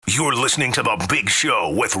You're listening to The Big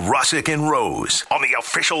Show with Russick and Rose on the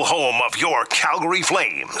official home of your Calgary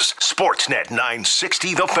Flames, Sportsnet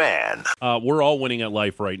 960 The Fan. We're all winning at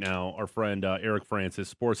life right now. Our friend Eric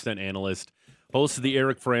Francis, Sportsnet analyst, host of the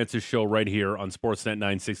Eric Francis Show right here on Sportsnet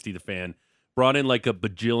 960 The Fan, brought in like a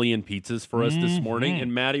bajillion pizzas for us this morning,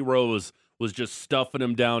 and Matty Rose was just stuffing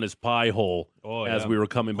them down his pie hole as we were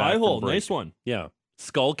coming back. Pie hole, from break. nice one. Yeah.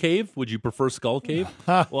 Skull Cave? Would you prefer Skull Cave?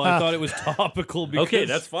 Well, I thought it was topical because Okay,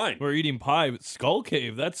 that's fine. we're eating pie. But Skull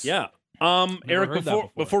Cave, that's... Yeah. Never Eric, heard that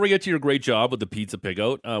before we get to your great job with the pizza pig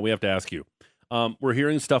out, we have to ask you. We're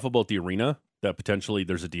hearing stuff about the arena, that potentially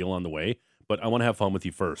there's a deal on the way, but I want to have fun with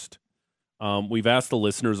you first. We've asked the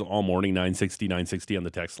listeners all morning, 960 on the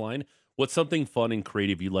text line, what's something fun and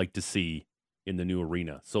creative you'd like to see in the new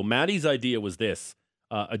arena? So Maddie's idea was this,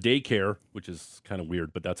 a daycare, which is kind of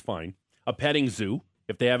weird, but that's fine. A petting zoo.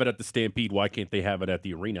 If they have it at the Stampede, why can't they have it at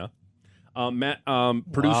the arena?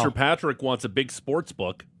 Producer Patrick wants a big sports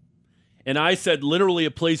book. And I said literally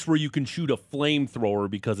a place where you can shoot a flamethrower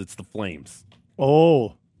because it's the Flames.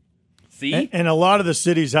 Oh. See? And a lot of the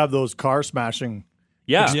cities have those car smashing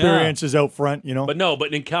experiences out front, you know?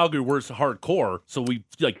 But in Calgary, we're hardcore. So we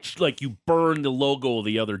like you burn the logo of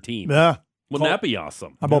the other team. Yeah. Wouldn't that be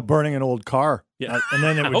awesome? How about burning an old car? Yeah. And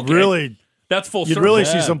then it would Okay. really... That's full You'd circle. really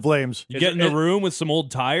see some flames. You get in the room with some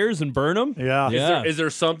old tires and burn them? Yeah. Is there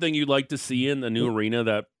something you'd like to see in the new arena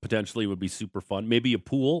that potentially would be super fun? Maybe a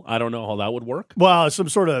pool? I don't know how that would work. Well, some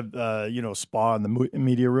sort of, spa in the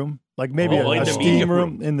media room. Like maybe Oh, like a the media steam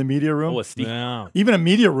room in the media room. Oh, a steam. Yeah. Even a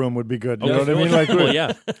media room would be good. You know what I mean? Like Well,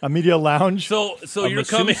 yeah. a media lounge. So you're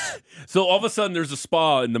coming. So all of a sudden, there's a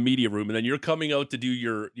spa in the media room, and then you're coming out to do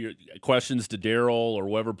your questions to Daryl or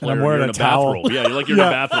whoever player. I'm wearing you're in a a towel. bathrobe. Yeah, you're in a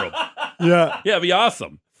bathrobe. Yeah. Yeah, it'd be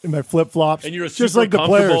awesome. In my flip-flops. And you're just super like the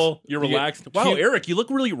players. comfortable. You're relaxed. Wow, cute- Eric, you look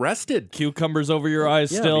really rested. Cucumbers over your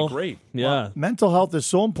eyes Yeah, still. it'd be great. Yeah. Mental health is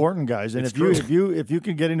so important, guys. And It's if you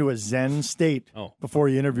can get into a Zen state Oh. before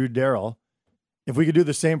you interview Daryl, if we could do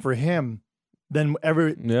the same for him, then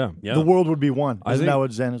Yeah. Yeah. the world would be one. I Isn't think- that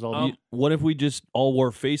what Zen is all about? What if we just all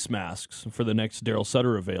wore face masks for the next Daryl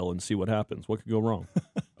Sutter avail and see what happens? What could go wrong?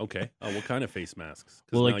 Okay. What kind of face masks?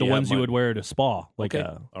 'Cause Well, like now the you ones have you would wear at a spa, like Okay.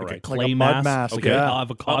 a All like right. a clay Like a mud mask, like yeah. an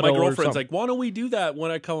avocado. my or girlfriend's something. like, why don't we do that when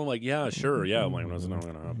I come? I'm like, yeah, sure. Yeah. I'm like, that's not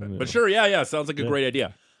going to happen. But sure. Yeah. Sounds like a great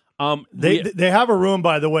idea. They have a room,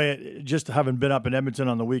 by the way, just having been up in Edmonton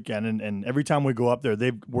on the weekend, and every time we go up there,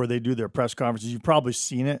 where they do their press conferences, you've probably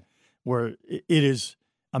seen it, where it is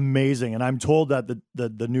amazing. And I'm told that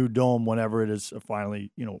the new dome, whenever it is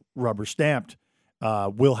finally rubber stamped,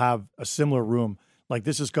 will have a similar room. Like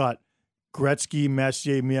this has got Gretzky,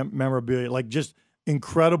 Messier memorabilia, like just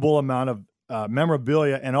incredible amount of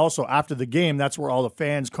memorabilia. And also after the game, that's where all the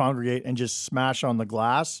fans congregate and just smash on the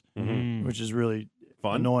glass, which is really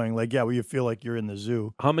Fun. annoying. Like, where you feel like you're in the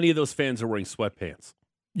zoo. How many of those fans are wearing sweatpants?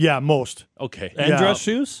 Yeah, most. Okay. and Yeah. dress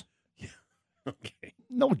shoes. Okay.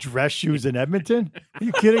 No dress shoes in Edmonton. Are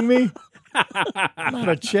you kidding me? Not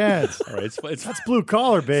a chance. All right. It's That's blue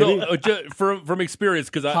collar, baby. So, from experience,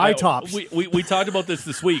 because High tops. we talked about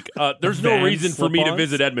this week. There's no Vans reason for me to slip-ons?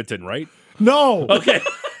 visit Edmonton, right? No. Okay.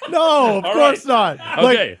 No, of All course right. not.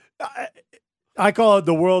 Okay. Like, I call it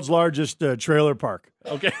the world's largest trailer park.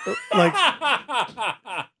 Okay. Like,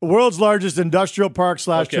 world's largest industrial park /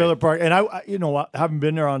 Okay. trailer park. And I haven't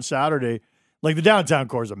been there on Saturday. Like, the downtown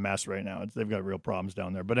core is a mess right now. They've got real problems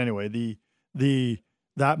down there. But anyway,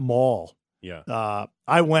 that mall. Yeah.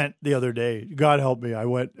 I went the other day. God help me. I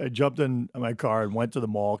jumped in my car and went to the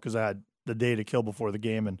mall because I had the day to kill before the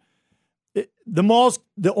game. And the mall's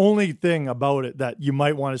the only thing about it that you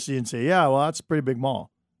might want to see and say, yeah, well, that's a pretty big mall.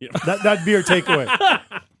 Yeah. That'd be your takeaway.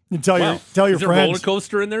 You tell your Is there a friends. roller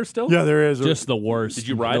coaster in there still? Yeah, there is. Just the worst. Did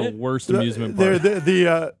you ride the it? worst amusement There-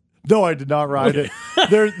 park. no, I did not ride it.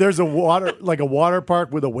 There's a water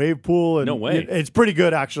park with a wave pool. And No way. It's pretty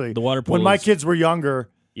good, actually. The water pool When my is- kids were younger,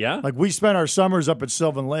 Yeah. like we spent our summers up at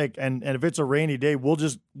Sylvan Lake, and if it's a rainy day,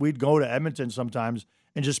 we'd go to Edmonton sometimes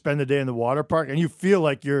and just spend the day in the water park, and you feel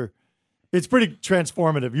like it's pretty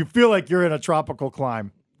transformative. You feel like you're in a tropical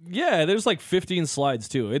climb. Yeah, there's like 15 slides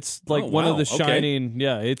too. It's like Oh, one of wow. the Okay. shining.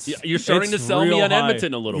 Yeah, it's You're starting to it's sell me real on high.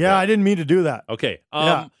 Edmonton a little Yeah, bit. I didn't mean to do that. Okay.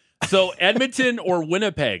 Yeah. So Edmonton or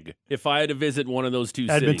Winnipeg, if I had to visit one of those two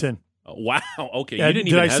cities. Edmonton. Wow. Okay. Yeah, You didn't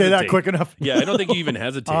did even I say that hesitate. quick enough? Yeah, I don't think you even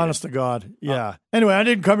hesitated. Honest to God. Yeah. Anyway, I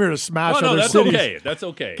didn't come here to smash Oh, no, other that's cities. okay. That's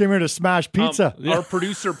okay. Came here to smash pizza. Our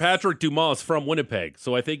producer, Patrick Dumas, is from Winnipeg,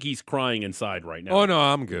 so I think he's crying inside right now. Oh, no,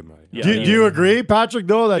 I'm good, mate. Yeah. do you agree, Patrick,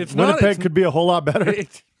 though, that It's not- Winnipeg it's- could be a whole lot better?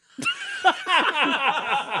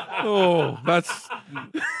 Oh, that's...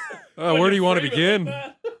 where do you want to begin?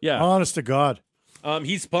 Yeah. Honest to God.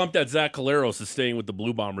 He's pumped that Zach Collaros is staying with the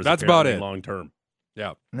Blue Bombers. That's about apparently it. long term.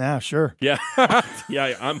 Yeah. Nah, sure. Yeah,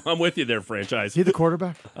 yeah, I'm with you there, franchise. Is he the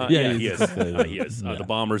quarterback? Yeah, he is. He is. The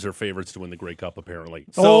Bombers are favorites to win the Grey Cup, apparently.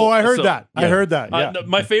 I heard that. I heard that. Yeah.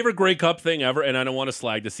 My favorite Grey Cup thing ever, and I don't want to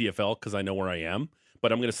slag the CFL because I know where I am,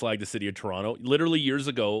 but I'm going to slag the city of Toronto. Literally years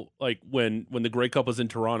ago, like when the Grey Cup was in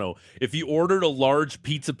Toronto, if you ordered a large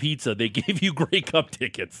pizza, they gave you Grey Cup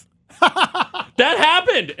tickets. That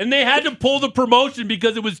happened, and they had to pull the promotion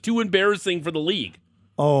because it was too embarrassing for the league.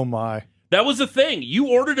 Oh, my. That was the thing. You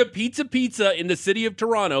ordered a pizza in the city of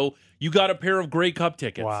Toronto, you got a pair of Grey Cup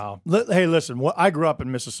tickets. Wow. Hey, listen, I grew up in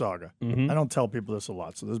Mississauga. I don't tell people this a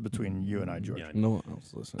lot, so this is between you and I, George. No one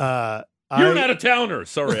else listening. You're an out-of-towner.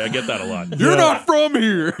 Sorry, I get that a lot. You're not from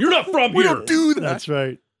here. You're not from We here. don't do that. That's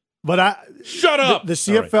right. But Shut up. The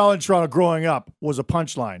CFL in Toronto growing up was a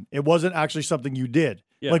punchline. It wasn't actually something you did.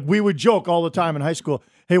 Yeah. Like we would joke all the time in high school,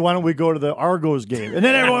 hey, why don't we go to the Argos game? And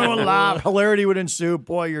then everyone would laugh. Hilarity would ensue.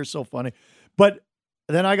 Boy, you're so funny. But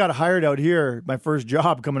then I got hired out here, my first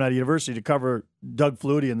job coming out of university, to cover Doug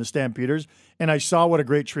Flutie and the Stampeders. And I saw what a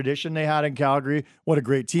great tradition they had in Calgary, what a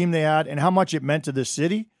great team they had, and how much it meant to this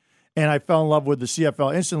city. And I fell in love with the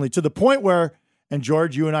CFL instantly, to the point where, and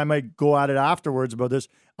George, you and I might go at it afterwards about this,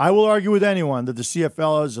 I will argue with anyone that the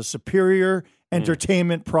CFL is a superior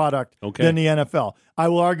entertainment product than the NFL. I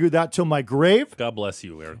will argue that till my grave. God bless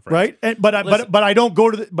you, Eric. Right? But I don't go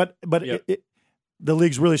to the, the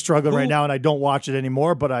league's really struggling right now, and I don't watch it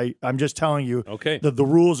anymore. But I'm just telling you that the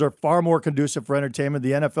rules are far more conducive for entertainment.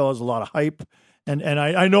 The NFL has a lot of hype. And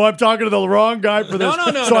I know I'm talking to the wrong guy for this,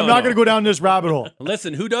 so I'm not going to go down this rabbit hole.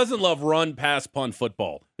 Listen, who doesn't love run, pass, punt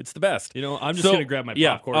football? It's the best. I'm just going to grab my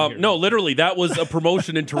popcorn here. No, literally, that was a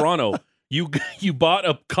promotion in Toronto. You bought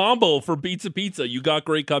a combo for pizza. You got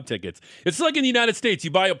Grey Cup tickets. It's like in the United States. You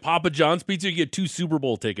buy a Papa John's pizza, you get 2 Super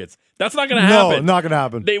Bowl tickets. That's not going to happen. No, not going to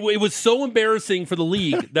happen. It was so embarrassing for the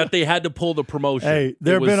league that they had to pull the promotion. Hey,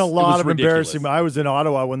 there have been a lot of embarrassing. I was in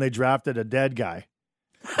Ottawa when they drafted a dead guy.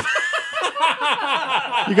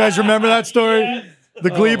 You guys remember that story? The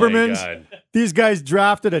Gleibermans? These guys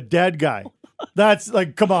drafted a dead guy. That's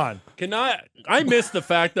like, come on. I missed the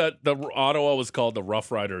fact that the Ottawa was called the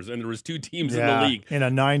Rough Riders, and there was 2 teams in the league. In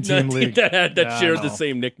a 9-team league. that shared the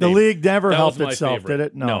same nickname. The league never helped itself, favorite. did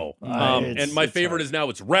it? No. And my favorite is now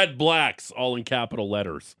it's Red Blacks, all in capital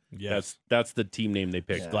letters. Yes. That's the team name they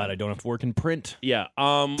picked. Glad I don't have to work in print. Yeah.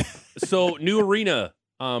 So new arena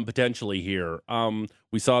potentially here.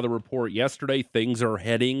 We saw the report yesterday. Things are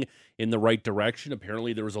heading in the right direction.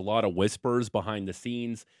 Apparently there was a lot of whispers behind the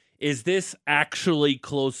scenes. Is this actually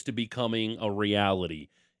close to becoming a reality?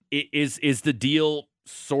 Is the deal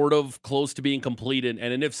sort of close to being completed?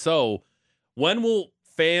 And if so, when will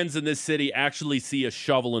fans in this city actually see a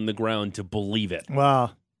shovel in the ground to believe it?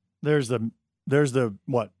 Well, there's the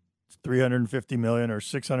what, $350 million or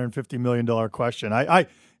 $650 million question. I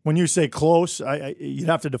when you say close, you'd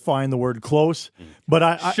have to define the word close.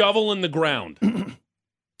 But shovel in the ground.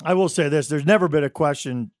 I will say this: there's never been a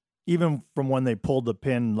question, even from when they pulled the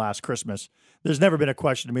pin last Christmas. There's never been a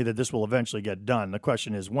question to me that this will eventually get done. The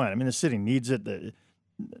question is when. I mean, the city needs it.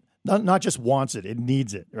 Not just wants it; it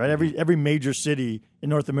needs it. Right? Every major city in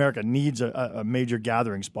North America needs a major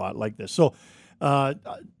gathering spot like this. So, I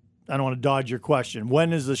don't want to dodge your question.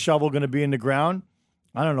 When is the shovel going to be in the ground?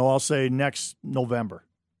 I don't know. I'll say next November,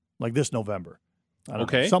 like this November. I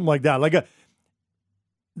don't know, something like that. Like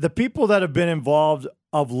the people that have been involved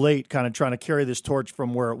of late, kind of trying to carry this torch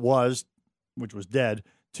from where it was, which was dead,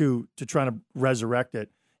 to trying to resurrect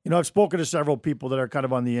it. You know, I've spoken to several people that are kind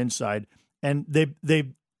of on the inside, and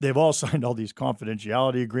they've all signed all these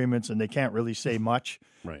confidentiality agreements, and they can't really say much.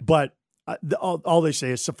 Right. But all they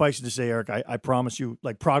say is, suffice it to say, Eric, I promise you,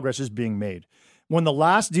 like, progress is being made. When the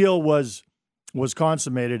last deal was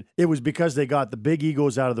consummated, it was because they got the big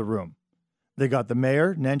egos out of the room. They got the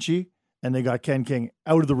mayor, Nenshi, and they got Ken King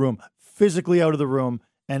out of the room, physically out of the room,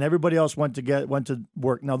 and everybody else went to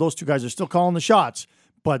work. Now, those 2 guys are still calling the shots,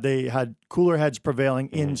 but they had cooler heads prevailing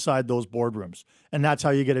inside those boardrooms, and that's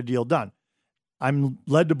how you get a deal done. I'm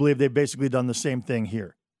led to believe they've basically done the same thing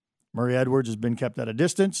here. Murray Edwards has been kept at a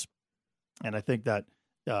distance, and I think that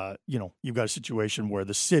you've got a situation where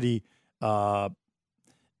the city, the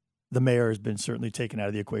mayor has been certainly taken out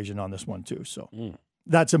of the equation on this one too. So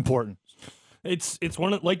that's important. It's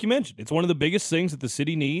one of, like you mentioned, it's one of the biggest things that the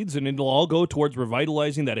city needs, and it'll all go towards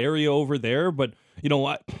revitalizing that area over there. But, you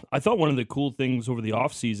know, I thought one of the cool things over the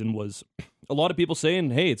offseason was a lot of people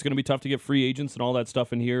saying, hey, it's going to be tough to get free agents and all that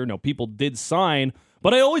stuff in here. Now, people did sign,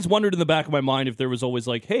 but I always wondered in the back of my mind if there was always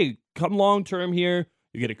like, hey, come long-term here,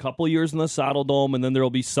 You get a couple years in the Saddle Dome, and then there'll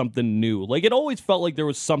be something new. Like, it always felt like there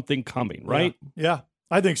was something coming, right? Yeah,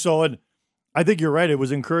 I think so. And I think you're right. It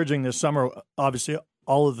was encouraging this summer. Obviously,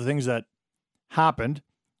 all of the things that happened.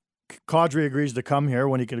 Kadri agrees to come here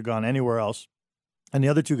when he could have gone anywhere else. And the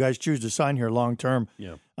other two guys choose to sign here long term.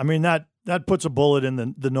 Yeah. I mean, that puts a bullet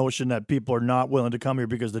in the notion that people are not willing to come here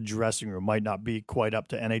because the dressing room might not be quite up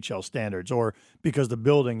to NHL standards or because the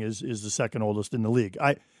building is the second oldest in the league.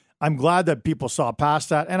 I'm glad that people saw past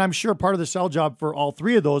that. And I'm sure part of the sell job for all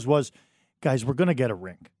three of those was, guys, we're going to get a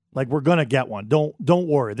rink. Like, we're going to get one. Don't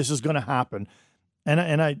worry. This is going to happen.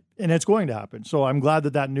 And it's going to happen. So I'm glad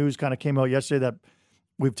that news kind of came out yesterday that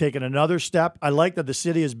we've taken another step. I like that the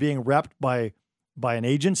city is being repped by an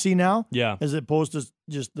agency now, as opposed to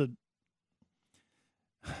just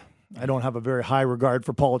I don't have a very high regard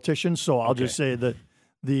for politicians, so I'll just say that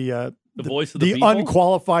the voice of the people?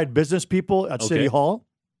 unqualified business people at City Hall,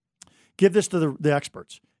 give this to the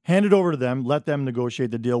experts. Hand it over to them. Let them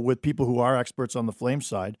negotiate the deal with people who are experts on the Flames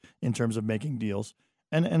side in terms of making deals.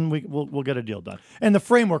 And we'll get a deal done. And the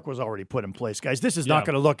framework was already put in place, guys. This is not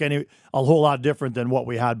going to look a whole lot different than what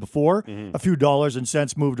we had before. A few dollars and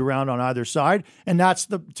cents moved around on either side, and that's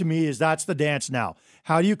the dance now.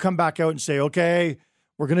 How do you come back out and say, okay,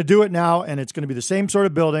 we're going to do it now, and it's going to be the same sort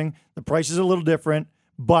of building. The price is a little different,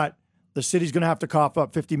 but the city's going to have to cough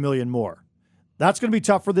up $50 million more. That's going to be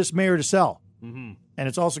tough for this mayor to sell. Mm-hmm. And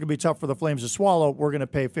it's also going to be tough for the Flames to swallow. We're going to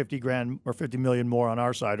pay $50,000 or $50 million more on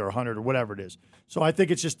our side, or 100 or whatever it is. So I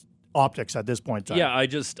think it's just optics at this point in time. Yeah, I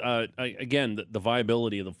just again, the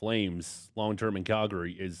viability of the Flames long term in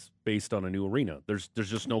Calgary is based on a new arena. There's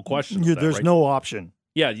just no question. There's no option.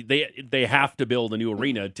 Yeah, they have to build a new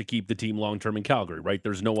arena to keep the team long term in Calgary, right?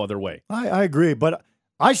 There's no other way. I agree, but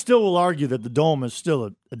I still will argue that the Dome is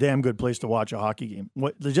still a damn good place to watch a hockey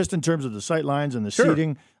game. Just in terms of the sight lines and the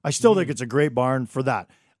seating, I still think it's a great barn for that.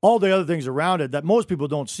 All the other things around it that most people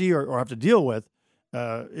don't see or have to deal with,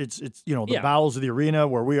 it's the bowels of the arena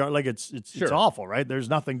where we are. Like it's awful, right? There's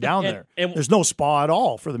nothing down there. And there's no spa at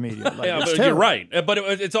all for the media. Like, but you're right. But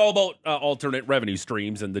it's all about alternate revenue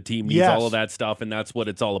streams, and the team needs all of that stuff, and that's what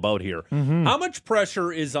it's all about here. Mm-hmm. How much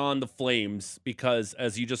pressure is on the Flames? Because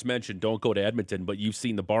as you just mentioned, don't go to Edmonton, but you've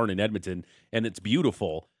seen the barn in Edmonton, and it's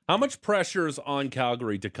beautiful. How much pressure is on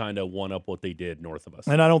Calgary to kind of one up what they did north of us?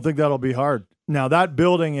 And I don't think that'll be hard. Now, that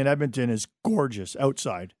building in Edmonton is gorgeous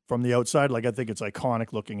outside. From the outside, like, I think it's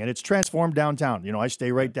iconic looking. And it's transformed downtown. I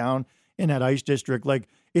stay right down in that ice district. Like,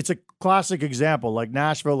 it's a classic example, like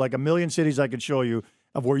Nashville, like a million cities I could show you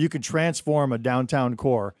of where you can transform a downtown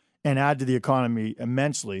core and add to the economy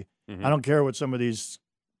immensely. Mm-hmm. I don't care what some of these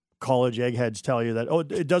college eggheads tell you that,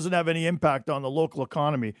 it doesn't have any impact on the local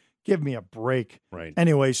economy. Give me a break. Right.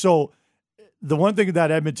 Anyway, so the one thing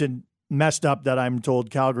that Edmonton messed up that I'm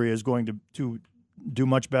told Calgary is going to do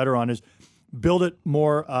much better on is build it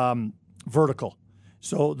more vertical.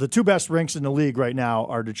 So the two best rinks in the league right now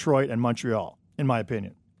are Detroit and Montreal, in my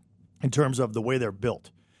opinion, in terms of the way they're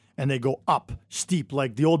built. And they go up steep,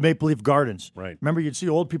 like the old Maple Leaf Gardens. Right. Remember, you'd see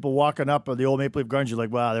old people walking up the old Maple Leaf Gardens. You're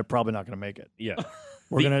like, well, they're probably not going to make it. Yeah.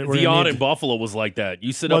 The on in Buffalo was like that.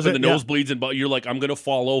 You sit up in the nosebleeds and you're like, I'm going to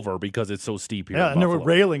fall over because it's so steep here. Yeah, and there were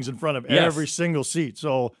railings in front of every single seat.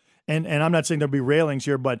 So, and I'm not saying there'll be railings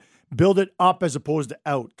here, but build it up as opposed to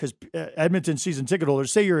out. Because Edmonton season ticket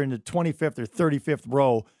holders, say you're in the 25th or 35th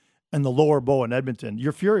row in the lower bow in Edmonton,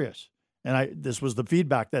 you're furious. And this was the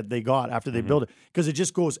feedback that they got after they built it, because it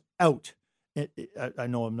just goes out. I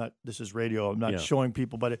know this is radio, I'm not showing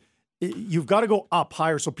people, but you've got to go up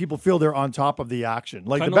higher so people feel they're on top of the action.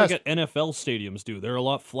 Like kind the of best like NFL stadiums do. They're a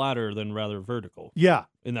lot flatter than rather vertical. Yeah,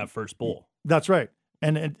 in that first bowl. That's right.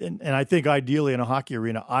 And I think ideally in a hockey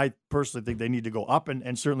arena, I personally think they need to go up,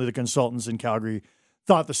 and certainly the consultants in Calgary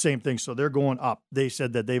thought the same thing. So they're going up. They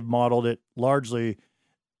said that they've modeled it largely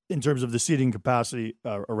in terms of the seating capacity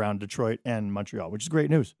around Detroit and Montreal, which is great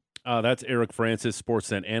news. That's Eric Francis,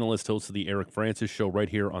 Sportsnet analyst, host of the Eric Francis Show right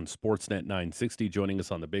here on Sportsnet 960, joining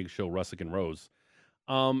us on the big show, Russick and Rose.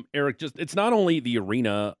 Eric, it's not only the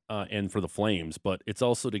arena and for the Flames, but it's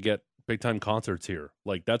also to get big-time concerts here.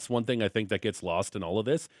 Like, that's one thing I think that gets lost in all of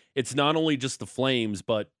this. It's not only just the Flames,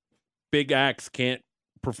 but big acts can't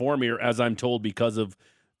perform here, as I'm told, because of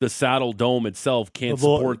the Saddle Dome itself can't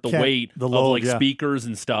support the weight of speakers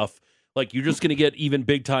and stuff. Like, you're just going to get even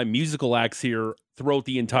big-time musical acts here throughout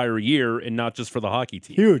the entire year, and not just for the hockey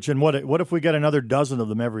team. Huge. And what if we get another dozen of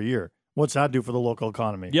them every year? What's that do for the local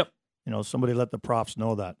economy? Yep. Somebody let the profs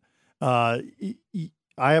know that. I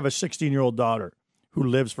have a 16-year-old daughter who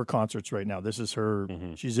lives for concerts right now. This is her.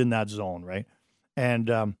 Mm-hmm. She's in that zone, right? And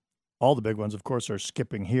all the big ones, of course, are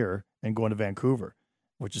skipping here and going to Vancouver.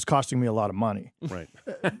 which is costing me a lot of money Right.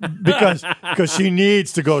 because she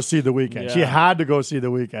needs to go see The Weeknd. She Yeah. had to go see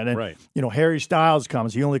The Weeknd. And, Right. you know, Harry Styles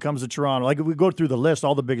comes. He only comes to Toronto. Like, if we go through the list,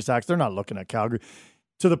 all the biggest acts, they're not looking at Calgary.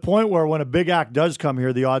 To the point where when a big act does come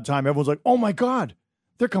here the odd time, everyone's like, oh, my God,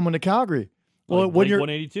 they're coming to Calgary. Well, Like when you're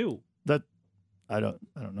 182. that, I don't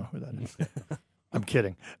know who that is. I'm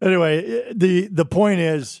kidding. Anyway, the point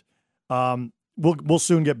is, we'll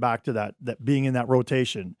soon get back to that being in that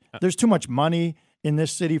rotation. There's too much money in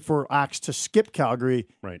this city for acts to skip Calgary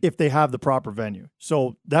Right. if they have the proper venue.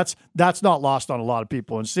 So that's not lost on a lot of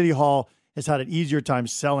people. And City Hall has had an easier time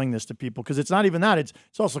selling this to people because it's not even that. It's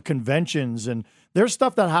also conventions, and there's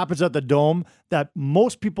stuff that happens at the Dome that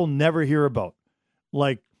most people never hear about,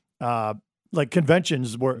 like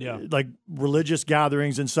conventions where like religious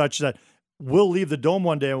gatherings and such that we'll leave the Dome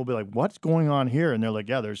one day and we'll be like, what's going on here? And they're like,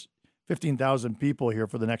 yeah, there's 15,000 people here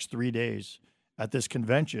for the next 3 days at this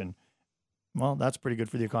convention. Well, that's pretty good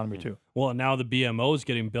for the economy too. Well, now the BMO is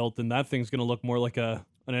getting built, and that thing's going to look more like an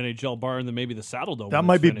NHL bar than maybe the Saddle Dome. That when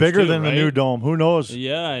might it's be finished bigger too, than the right? new Dome. Who knows?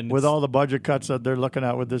 Yeah, and With it's- all the budget cuts that they're looking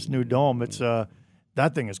at with this new Dome, it's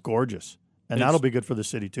that thing is gorgeous. And It's- that'll be good for the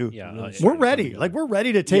city too. Yeah. We're ready. Like, we're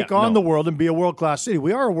ready to take Yeah, on no. the world and be a world-class city.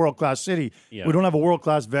 We are a world-class city. Yeah. We don't have a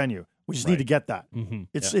world-class venue. We just need Right. to get that. Mhm.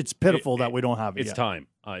 It's pitiful that we don't have it It's yet. time.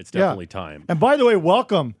 It's definitely time. And by the way,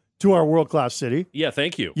 welcome to our world-class city. Yeah,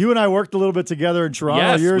 thank you. You and I worked a little bit together in Toronto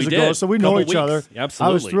Yes, years we ago, did. so we know Couple each weeks. other.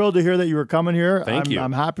 Absolutely. I was thrilled to hear that you were coming here. Thank you.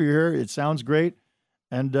 I'm happy you're here. It sounds great.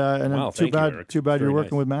 And then Wow, too thank you, bad Eric. you're Very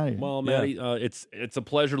working nice. with Matty. Well, Matty, it's a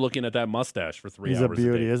pleasure looking at that mustache for 3 He's hours a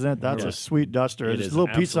beauty, day. isn't it? That's Yeah. a sweet duster. It There's is, a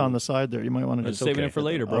little pizza on absolutely. the side there. You might want to I'm just saving it for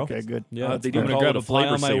later, bro. Okay, good. Yeah, they I'm do gonna call grab it a a pie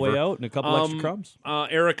flavor on my way saver. out and a couple extra crumbs.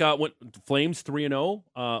 Eric, went Flames 3-0.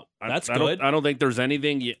 That's I don't- good. I don't think there's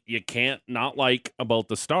anything you can't not like about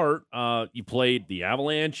the start. You played the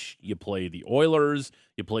Avalanche, you played the Oilers,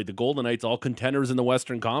 you played the Golden Knights, all contenders in the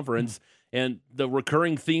Western Conference. And the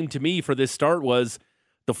recurring theme to me for this start was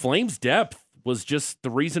the Flames' depth was just the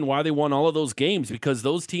reason why they won all of those games, because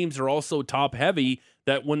those teams are also top heavy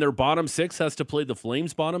that when their bottom six has to play the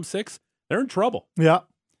Flames' bottom six, they're in trouble. Yeah.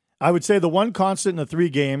 I would say the one constant in the 3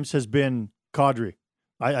 games has been Kadri.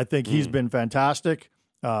 I think he's been fantastic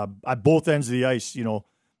at both ends of the ice. You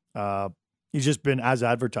know, he's just been as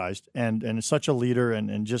advertised and such a leader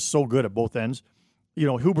and just so good at both ends. You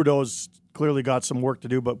know, Huberdeau's clearly got some work to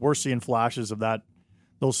do, but we're seeing flashes of that,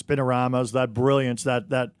 those spinoramas, that brilliance,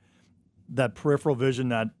 that peripheral vision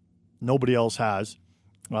that nobody else has.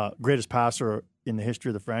 Greatest passer in the history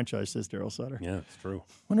of the franchise, says Daryl Sutter. Yeah, it's true.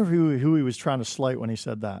 Wonder who he was trying to slight when he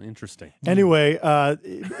said that. Interesting. Anyway,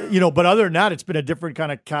 you know, but other than that, it's been a different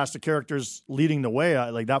kind of cast of characters leading the way.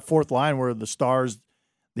 Like that fourth line where the Stars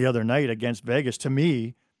the other night against Vegas, to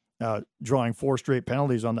me, drawing 4 straight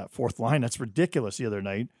penalties on that fourth line, that's ridiculous the other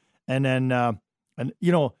night. And then, and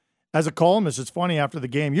you know, as a columnist, it's funny after the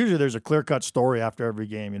game. Usually there's a clear-cut story after every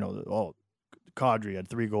game. You know, Kadri had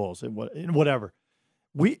 3 goals and whatever.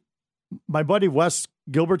 My buddy Wes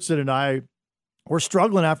Gilbertson and I were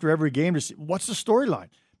struggling after every game to see what's the storyline,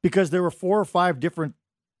 because there were 4 or 5 different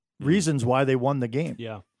reasons why they won the game.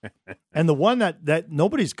 Yeah. And the one that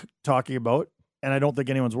nobody's talking about, and I don't think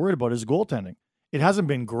anyone's worried about, is goaltending. It hasn't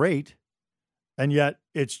been great, and yet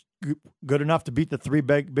it's good enough to beat the 3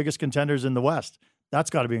 biggest contenders in the West. That's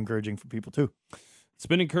got to be encouraging for people too. It's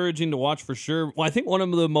been encouraging to watch for sure. Well, I think one of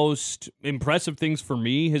the most impressive things for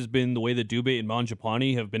me has been the way that Dubé and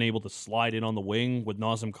Mangiapane have been able to slide in on the wing with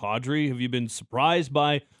Nazem Kadri. Have you been surprised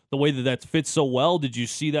by the way that fits so well? Did you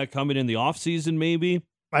see that coming in the offseason maybe?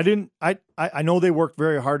 I didn't. I know they worked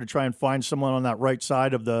very hard to try and find someone on that right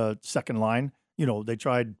side of the second line. You know, they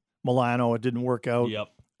tried Milano, it didn't work out. Yep.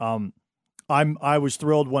 I was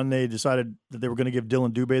thrilled when they decided that they were going to give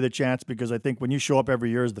Dylan Dubé the chance, because I think when you show up every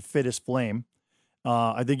year as the fittest Flame,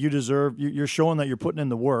 I think you're showing that you're putting in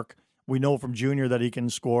the work. We know from Junior that he can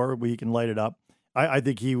score, he can light it up. I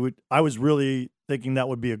think he would. I was really thinking that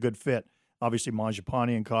would be a good fit. Obviously,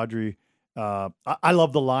 Mangiapane and Kadri. I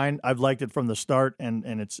love the line. I've liked it from the start, and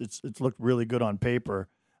it's looked really good on paper.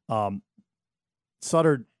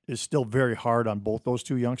 Sutter is still very hard on both those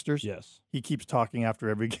 2 youngsters. Yes. He keeps talking after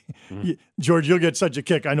every game. George, you'll get such a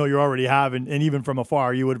kick. I know you already have, and even from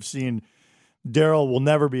afar, you would have seen Daryl will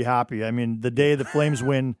never be happy. I mean, the day the Flames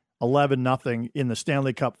win 11-0 in the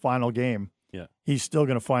Stanley Cup final game, Yeah. he's still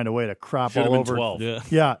going to find a way to crap Should have all been over. 12. Yeah.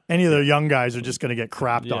 Yeah, any of the young guys are just going to get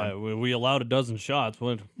crapped Yeah, on. we allowed a dozen shots.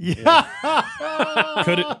 Yeah,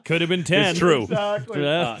 Could have been 10. It's true. exactly.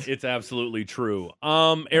 Yeah. It's absolutely true.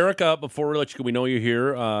 Erica, before we let you go, we know you're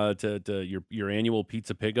here to your annual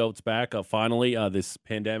Pizza Pig Out's back. Finally, this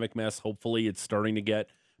pandemic mess, hopefully it's starting to get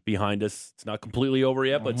behind us. It's not completely over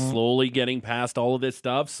yet, but slowly getting past all of this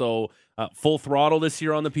stuff. So full throttle this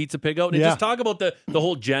year on the Pizza Pig Out. And just talk about the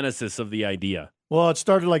whole genesis of the idea. Well, it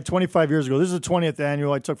started like 25 years ago. This is the 20th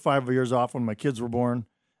annual. I took 5 years off when my kids were born.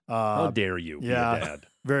 How dare you be a dad?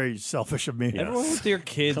 Very selfish of me. Yes. Everyone with their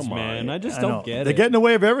kids, man. I just don't get it. They get in the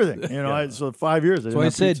way of everything. So 5 years. So I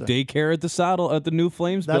said daycare at the Saddle at the New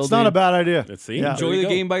Flames building. That's not a bad idea. Let's see. Yeah. Enjoy the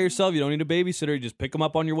game by yourself. You don't need a babysitter. You just pick them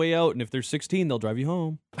up on your way out, and if they're 16, they'll drive you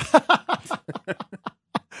home.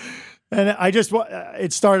 And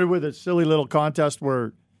it started with a silly little contest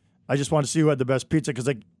where I just wanted to see who had the best pizza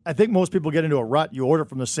because I think most people get into a rut. You order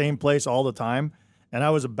from the same place all the time. And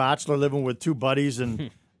I was a bachelor living with 2 buddies,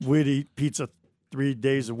 and we'd eat pizza 3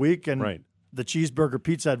 days a week. And the cheeseburger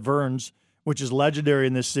pizza at Vern's, which is legendary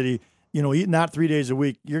in this city, eating that 3 days a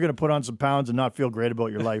week, you're going to put on some pounds and not feel great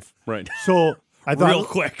about your life. Right. So I thought, real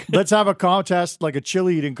quick, let's have a contest, like a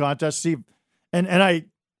chili eating contest. See, and I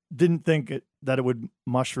didn't think that it would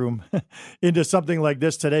mushroom into something like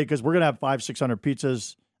this today because we're going to have 500-600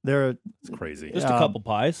 pizzas there. It's crazy. Just a couple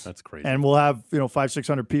pies. That's crazy. And we'll have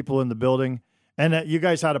 500-600 people in the building. And you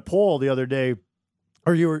guys had a poll the other day,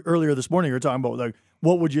 or earlier this morning. You were talking about like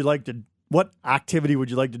what activity would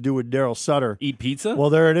you like to do with Daryl Sutter? Eat pizza? Well,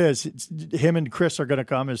 there it is. Him and Chris are going to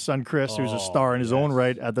come. His son Chris, who's a star in his own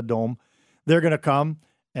right at the Dome, they're going to come.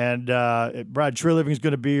 And Brad Treliving is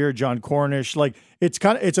going to be here. John Cornish. Like it's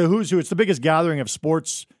a who's who. It's the biggest gathering of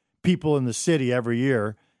sports people in the city every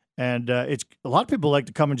year. And it's a lot of people like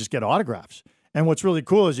to come and just get autographs. And what's really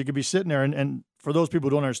cool is you could be sitting there, and for those people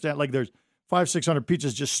who don't understand, like there's 500-600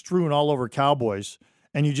 pizzas just strewn all over Cowboys,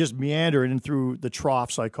 and you just meander in through the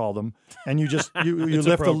troughs, I call them, and you just you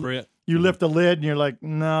lift the lid, and you're like,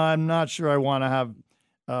 no, I'm not sure I want to have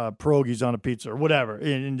pierogies on a pizza or whatever,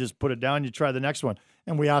 and just put it down. You try the next one,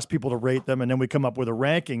 and we ask people to rate them, and then we come up with a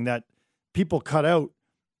ranking that people cut out.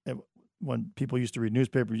 When people used to read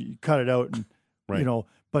newspapers, you cut it out, and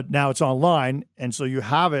but now it's online, and so you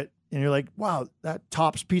have it, and you're like, wow, that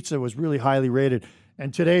Tops Pizza was really highly rated.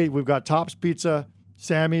 And today we've got Tops Pizza,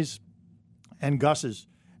 Sammy's, and Gus's.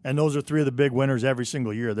 And those are 3 of the big winners every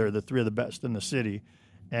single year. They're the 3 of the best in the city.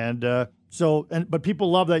 And but people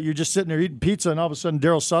love that you're just sitting there eating pizza, and all of a sudden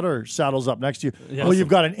Daryl Sutter saddles up next to you. Yes. Well, you've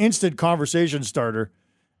got an instant conversation starter.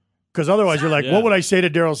 Because otherwise you're like, what would I say to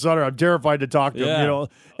Daryl Sutter? I'm terrified to talk to him,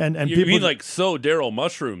 And you people mean like, so Daryl,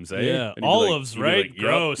 mushrooms, eh? Yeah, olives, right? Like,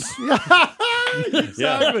 gross.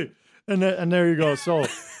 Exactly. And there you go. So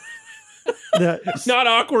it's not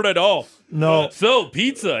awkward at all. No. So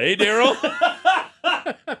pizza, eh, Daryl?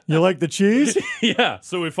 You like the cheese? Yeah.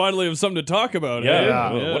 So we finally have something to talk about.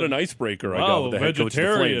 Yeah. Eh? What an icebreaker I got with the head coach of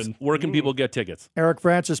the Flames. Where can people get tickets? Eric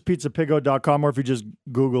Francis, pizzapigout.com, or if you just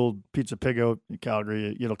Google Pizza Pig Out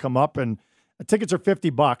Calgary, it'll come up. And tickets are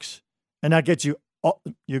 $50, and that gets you.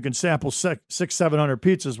 You can sample 600-700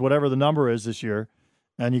 pizzas, whatever the number is this year,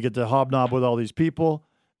 and you get to hobnob with all these people.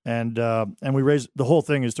 And we raise the whole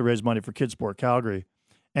thing is to raise money for Kidsport Calgary.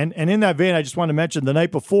 And in that vein, I just want to mention the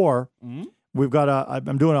night before. We've got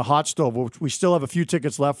I'm doing a hot stove, which we still have a few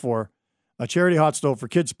tickets left for, a charity hot stove for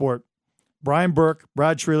Kidsport. Brian Burke,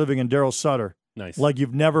 Brad Treliving, and Daryl Sutter. Nice. Like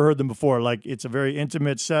you've never heard them before. Like it's a very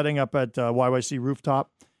intimate setting up at YYC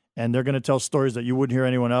Rooftop, and they're going to tell stories that you wouldn't hear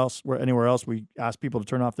anywhere else. We ask people to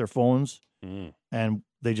turn off their phones, and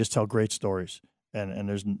they just tell great stories,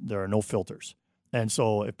 and there are no filters. And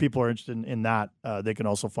so if people are interested in that, they can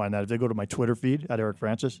also find that. If they go to my Twitter feed at Eric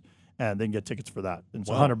Francis, and they can get tickets for that. And it's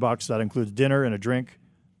 $100. That includes dinner and a drink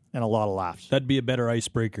and a lot of laughs. That'd be a better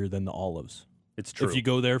icebreaker than the olives. It's true. If you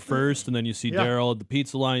go there first and then you see Daryl at the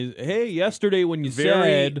pizza line, hey, yesterday when you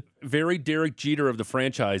said... Very Derek Jeter of the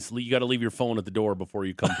franchise, you got to leave your phone at the door before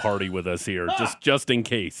you come party with us here, just in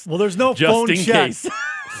case. Well, there's no phone check.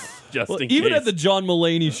 Even at the John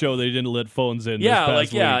Mulaney show, they didn't let phones in.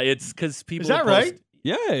 It's because people... Is that right?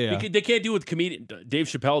 Yeah. They can't do it with comedian. Dave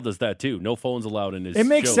Chappelle does that too. No phones allowed in his It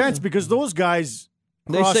makes shows. sense because those guys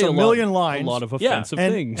cross say a million lines. A lot of offensive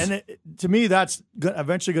things. And to me, that's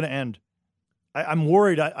eventually going to end. I'm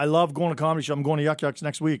worried. I love going to comedy shows. I'm going to Yuck Yucks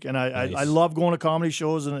next week, and I love going to comedy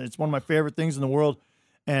shows, and it's one of my favorite things in the world.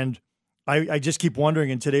 And I just keep wondering,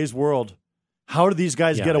 in today's world, how do these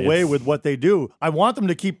guys get away with what they do? I want them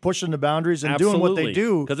to keep pushing the boundaries and doing what they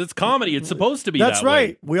do. Because it's comedy. It's supposed to be That's that right.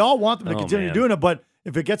 way. We all want them to continue doing it, but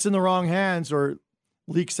if it gets in the wrong hands or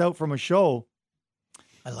leaks out from a show,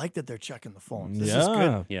 I like that they're checking the phones. This is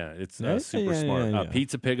good. Yeah, it's super smart.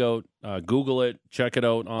 Pizza Pig Out. Google it. Check it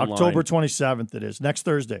out online. October 27th it is. Next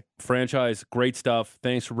Thursday. Franchise. Great stuff.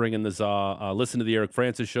 Thanks for bringing the ZA. Listen to the Eric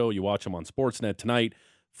Francis Show. You watch him on Sportsnet tonight.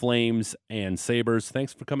 Flames and Sabres.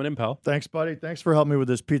 Thanks for coming in, pal. Thanks, buddy. Thanks for helping me with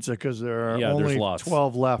this pizza because there are Yeah, there's only lots.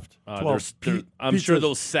 12 left. 12 I'm sure pizzas.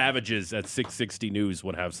 those savages at 660 News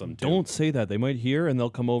would have some too. Don't say that. They might hear and they'll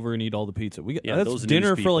come over and eat all the pizza. Yeah, That's those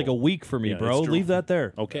dinner news for like a people. week for me, Yeah, bro. that's true. Leave that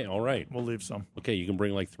there. Okay, all right. We'll leave some. Okay, you can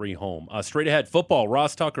bring like 3 home. Straight ahead, football.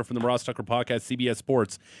 Ross Tucker from the Ross Tucker Podcast, CBS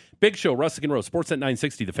Sports. Big Show, Russick and Rose. Sportsnet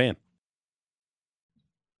 960, The Fan.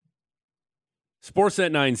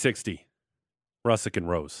 Sportsnet 960, Russick and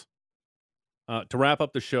Rose. To wrap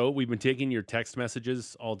up the show, we've been taking your text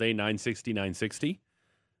messages all day, 960.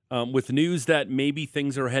 With news that maybe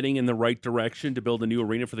things are heading in the right direction to build a new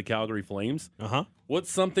arena for the Calgary Flames. Uh-huh.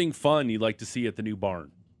 What's something fun you'd like to see at the new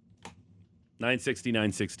barn?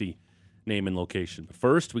 960, name and location. But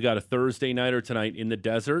first, we got a Thursday nighter tonight in the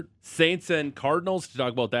desert. Saints and Cardinals to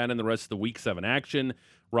talk about that and the rest of the Week 7 action.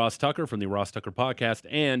 Ross Tucker from the Ross Tucker Podcast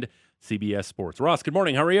and CBS Sports. Ross, good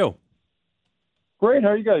morning. How are you? Great. How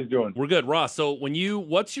are you guys doing? We're good, Ross. So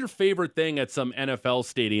what's your favorite thing at some NFL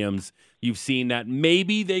stadiums you've seen that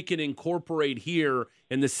maybe they can incorporate here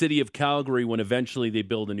in the city of Calgary when eventually they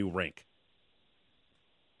build a new rink?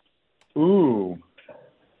 Ooh,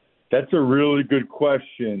 that's a really good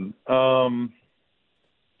question.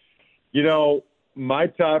 My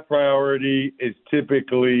top priority is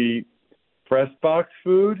typically press box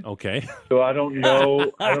food. Okay. So I don't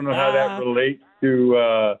know how that relates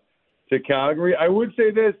to Calgary. I would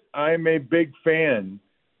say this: I'm a big fan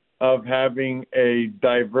of having a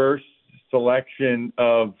diverse selection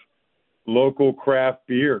of local craft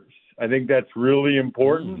beers. I think that's really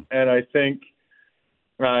important, and I think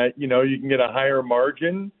you can get a higher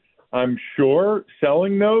margin, I'm sure,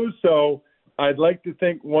 selling those. So I'd like to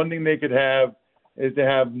think one thing they could have is to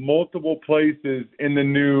have multiple places in the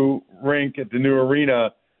new rink at the new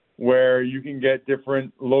arena where you can get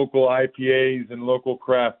different local IPAs and local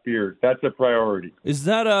craft beers. That's a priority. Is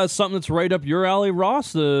that something that's right up your alley,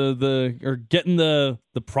 Ross? Or getting the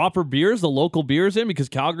proper beers, the local beers in, because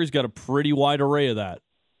Calgary's got a pretty wide array of that.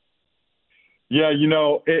 Yeah,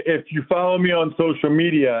 if you follow me on social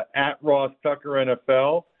media at Ross Tucker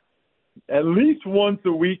NFL, at least once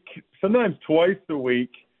a week, sometimes twice a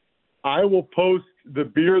week, I will post the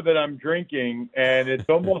beer that I'm drinking, and it's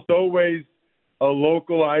almost always a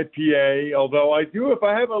local IPA, although if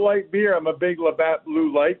I have a light beer, I'm a big Labatt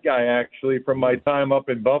Blue Light guy, actually, from my time up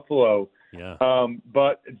in Buffalo. Yeah.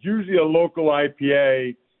 But it's usually a local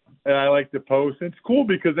IPA, and I like to post. It's cool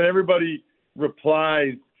because then everybody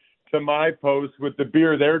replies to my post with the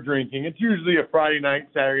beer they're drinking. It's usually a Friday night,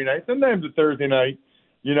 Saturday night, sometimes a Thursday night,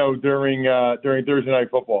 during Thursday night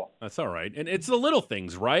football. That's all right. And it's the little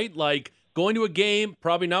things, right? Like going to a game,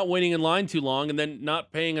 probably not waiting in line too long, and then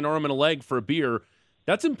not paying an arm and a leg for a beer.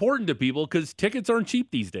 That's important to people because tickets aren't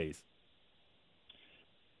cheap these days.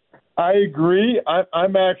 I agree.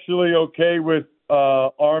 I'm actually okay with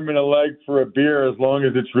arm and a leg for a beer as long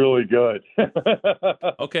as it's really good.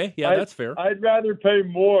 Okay, yeah, that's fair. I'd rather pay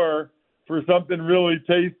more for something really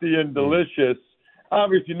tasty and delicious.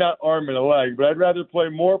 Obviously not arm and a leg, but I'd rather pay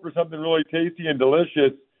more for something really tasty and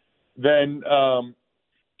delicious than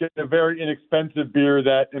get a very inexpensive beer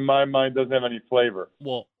that, in my mind, doesn't have any flavor.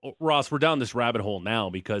 Well, Ross, we're down this rabbit hole now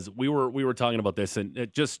because we were talking about this, and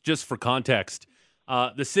just for context,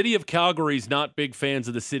 the city of Calgary is not big fans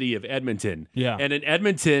of the city of Edmonton. Yeah. And in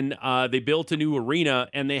Edmonton, they built a new arena,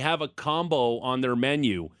 and they have a combo on their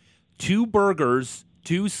menu: 2 burgers,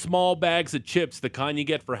 2 small bags of chips, the kind you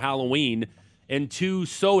get for Halloween, and 2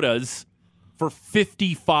 sodas for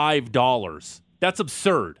 $55. That's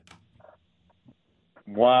absurd.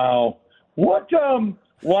 Wow. What?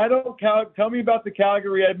 Why don't tell me about the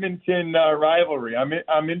Calgary-Edmonton rivalry?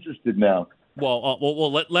 I'm interested now.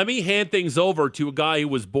 Well, let me hand things over to a guy who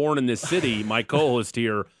was born in this city, my co-host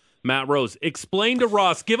here, Matt Rose. Explain to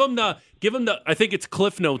Ross, give him the I think it's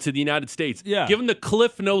Cliff Notes in the United States. Yeah. Give him the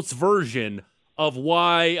Cliff Notes version of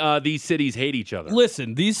why these cities hate each other.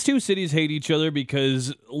 Listen, these two cities hate each other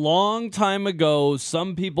because long time ago,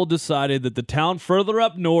 some people decided that the town further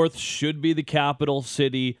up north should be the capital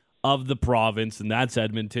city of the province, and that's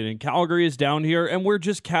Edmonton. And Calgary is down here, and we're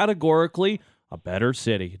just categorically a better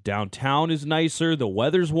city. Downtown is nicer. The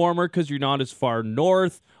weather's warmer because you're not as far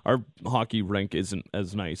north. Our hockey rink isn't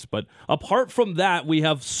as nice. But apart from that, we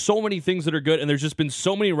have so many things that are good, and there's just been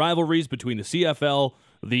so many rivalries between the CFL,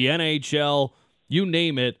 the NHL, you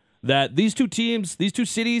name it, that these two teams, these two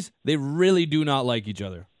cities, they really do not like each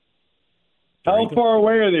other. How far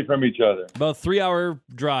away are they from each other? About a 3-hour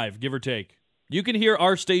drive, give or take. You can hear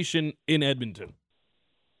our station in Edmonton.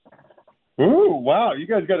 Ooh, wow. You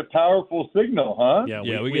guys got a powerful signal, huh?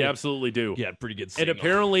 Yeah, we absolutely do. Yeah, pretty good And signal.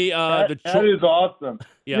 apparently, That is awesome.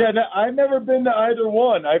 Yeah. I've never been to either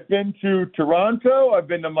one. I've been to Toronto. I've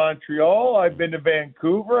been to Montreal. I've been to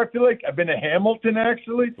Vancouver. I feel like I've been to Hamilton,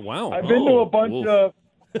 actually. Wow. I've been to a bunch Oof.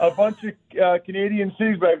 of Canadian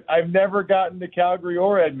cities, but I've never gotten to Calgary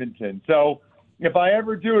or Edmonton. So if I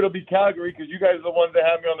ever do, it'll be Calgary because you guys are the ones that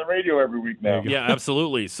have me on the radio every week now. Yeah,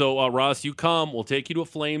 absolutely. So, Ross, you come. We'll take you to a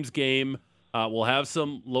Flames game. We'll have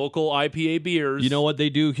some local IPA beers. You know what they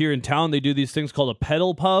do here in town? They do these things called a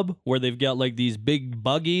pedal pub, where they've got like these big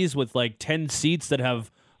buggies with like 10 seats that have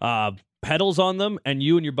pedals on them, and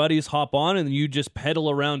you and your buddies hop on, and you just pedal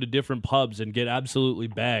around to different pubs and get absolutely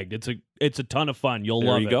bagged. It's a ton of fun. You'll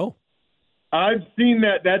love it. There you go. I've seen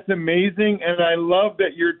that. That's amazing, and I love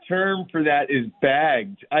that your term for that is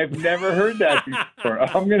bagged. I've never heard that before.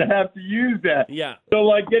 I'm going to have to use that. Yeah. So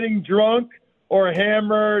like getting drunk or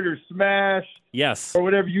hammered or smashed Yes. or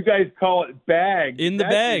whatever you guys call it, bagged. In the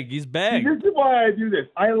bag. He's bagged. This is why I do this.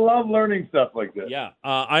 I love learning stuff like this. Yeah.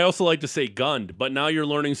 I also like to say gunned, but now you're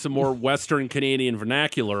learning some more Western Canadian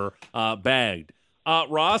vernacular, bagged.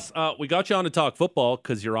 Ross, we got you on to talk football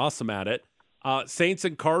because you're awesome at it. Saints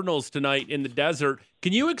and Cardinals tonight in the desert.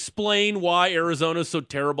 Can you explain why Arizona's so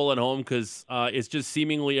terrible at home? Because it's just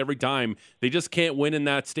seemingly every time they just can't win in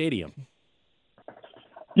that stadium.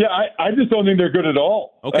 Yeah, I just don't think they're good at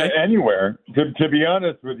all. Okay. Anywhere, to be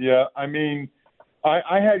honest with you. I mean,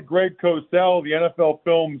 I had Greg Cosell, the NFL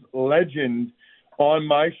Films legend, on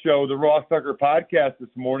my show, the Ross Tucker Podcast, this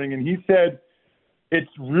morning, and he said it's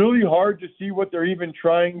really hard to see what they're even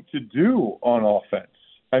trying to do on offense.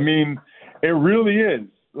 I mean, it really is.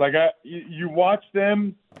 Like, you watch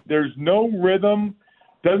them, there's no rhythm,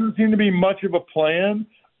 doesn't seem to be much of a plan.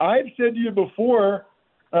 I've said to you before,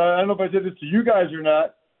 I don't know if I said this to you guys or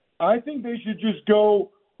not, I think they should just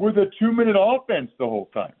go with a 2-minute offense the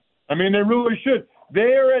whole time. I mean, they really should.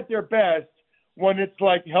 They are at their best when it's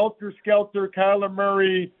like helter-skelter, Kyler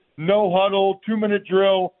Murray, no huddle, 2-minute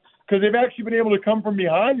drill, because they've actually been able to come from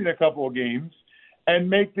behind in a couple of games and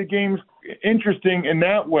make the games interesting in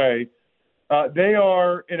that way. They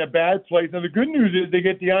are in a bad place. Now, the good news is they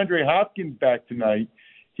get DeAndre Hopkins back tonight.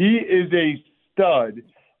 He is a stud,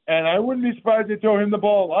 and I wouldn't be surprised they throw him the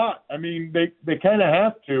ball a lot. I mean, they kind of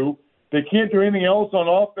have to. They can't do anything else on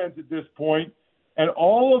offense at this point, and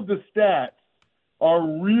all of the stats are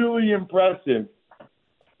really impressive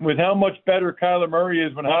with how much better Kyler Murray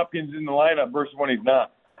is when Hopkins is in the lineup versus when he's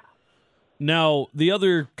not. Now, the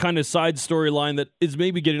other kind of side storyline that is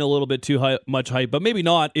maybe getting a little bit too much hype, but maybe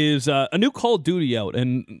not, is a new Call of Duty out,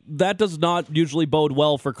 and that does not usually bode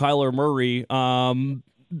well for Kyler Murray.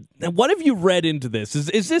 What have you read into this?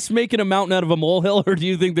 Is this making a mountain out of a molehill, or do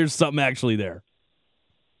you think there's something actually there?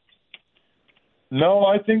 No,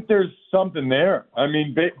 I think there's something there. I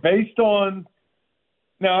mean, based on –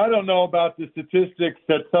 now, I don't know about the statistics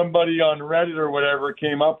that somebody on Reddit or whatever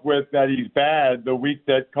came up with that he's bad the week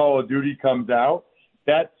that Call of Duty comes out.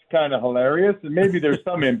 That's kind of hilarious, and maybe there's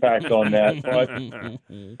some impact on that. But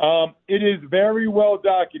it is very well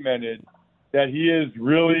documented that he is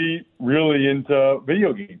really, really into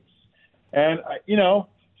video games. And, you know,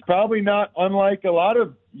 it's probably not unlike a lot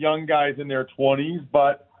of young guys in their 20s,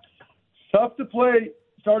 but tough to play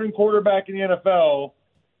starting quarterback in the NFL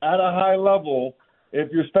at a high level if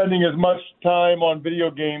you're spending as much time on video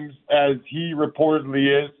games as he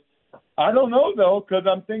reportedly is. I don't know, though, because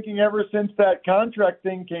I'm thinking ever since that contract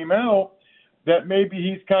thing came out that maybe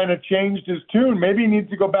he's kind of changed his tune. Maybe he needs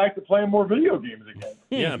to go back to playing more video games again.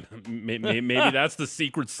 Yeah, maybe that's the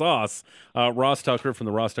secret sauce. Ross Tucker from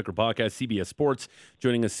the Ross Tucker Podcast, CBS Sports,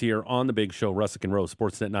 joining us here on The Big Show, Russick and Rose,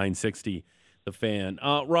 Sportsnet 960, The Fan.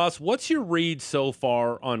 Ross, what's your read so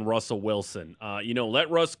far on Russell Wilson? Let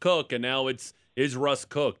Russ cook, and now is Russ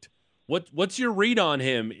cooked? What's your read on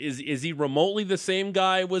him? Is he remotely the same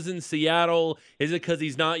guy was in Seattle? Is it because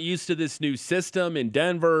he's not used to this new system in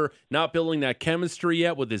Denver, not building that chemistry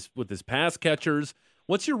yet with his pass catchers?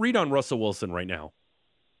 What's your read on Russell Wilson right now?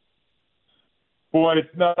 Boy,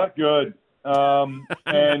 it's not good.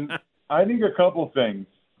 And I think a couple things.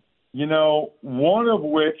 One of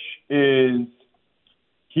which is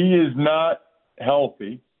he is not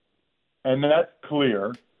healthy, and that's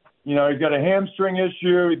clear. He's got a hamstring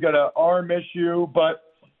issue, he's got an arm issue,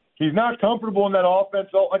 but he's not comfortable in that offense.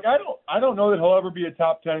 So, I don't know that he'll ever be a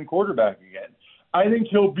top 10 quarterback again. I think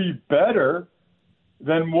he'll be better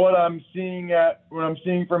than what I'm seeing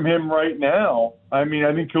from him right now. I mean,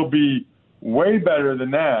 I think he'll be way better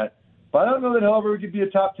than that, but I don't know that he'll ever be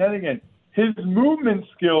a top 10 again. His movement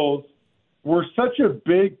skills were such a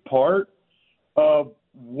big part of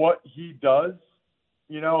what he does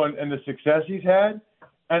and the success he's had.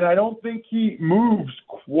 And I don't think he moves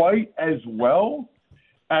quite as well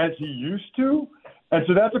as he used to. And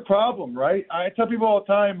so that's a problem, right? I tell people all the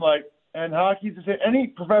time, and hockey's the same, any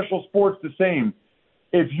professional sport's the same.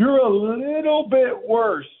 If you're a little bit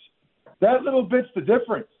worse, that little bit's the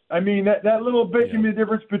difference. I mean, that little bit can be the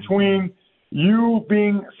difference between you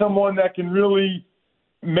being someone that can really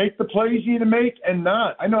make the plays you need to make and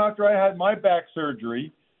not. I know after I had my back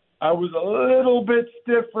surgery, I was a little bit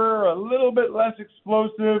stiffer, a little bit less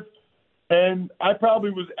explosive, and I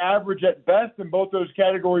probably was average at best in both those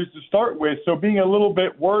categories to start with. So being a little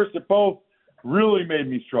bit worse at both really made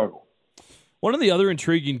me struggle. One of the other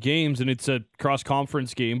intriguing games, and it's a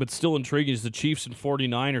cross-conference game, but still intriguing, is the Chiefs and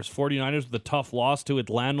 49ers. 49ers with a tough loss to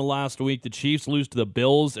Atlanta last week. The Chiefs lose to the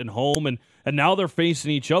Bills at home, and now they're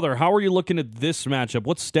facing each other. How are you looking at this matchup?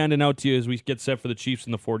 What's standing out to you as we get set for the Chiefs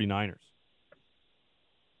and the 49ers?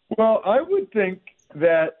 Well, I would think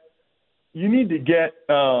that you need to get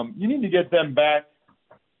them back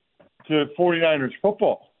to 49ers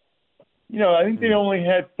football. I think they only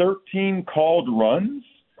had 13 called runs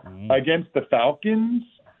against the Falcons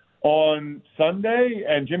on Sunday,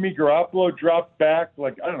 and Jimmy Garoppolo dropped back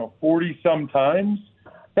 40-some times.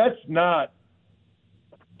 That's not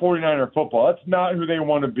 49er football. That's not who they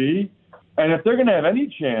want to be. And if they're going to have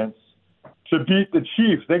any chance to beat the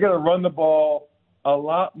Chiefs, they got to run the ball a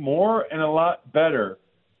lot more and a lot better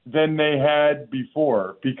than they had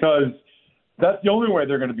before, because that's the only way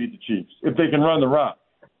they're going to beat the Chiefs, if they can run the rock.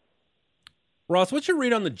 Ross, what's your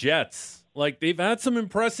read on the Jets? They've had some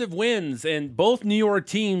impressive wins, and both New York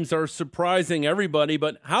teams are surprising everybody,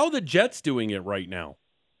 but how are the Jets doing it right now?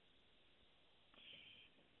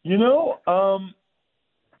 I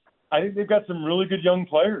think they've got some really good young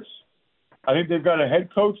players. I think they've got a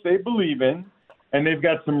head coach they believe in, and they've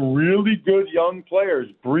got some really good young players.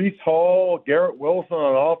 Breece Hall, Garrett Wilson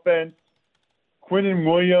on offense, Quinnen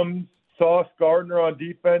Williams, Sauce Gardner on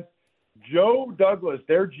defense. Joe Douglas,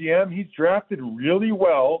 their GM, he's drafted really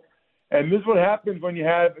well. And this is what happens when you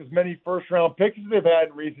have as many first-round picks as they've had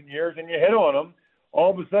in recent years, and you hit on them.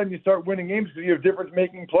 All of a sudden, you start winning games because you have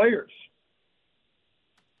difference-making players.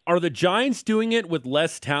 Are the Giants doing it with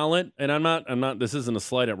less talent? And I'm not. This isn't a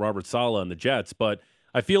slight at Robert Saleh and the Jets, but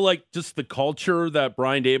I feel like just the culture that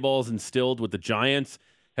Brian Daboll's instilled with the Giants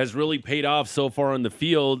has really paid off so far on the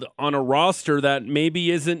field on a roster that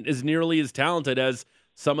maybe isn't as nearly as talented as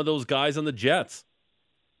some of those guys on the Jets.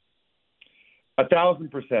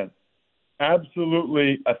 1,000%.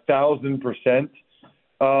 Absolutely 1,000%.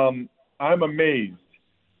 I'm amazed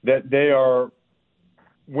that they are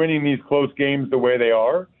winning these close games the way they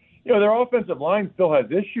are. Their offensive line still has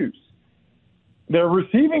issues. Their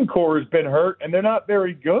receiving core has been hurt, and they're not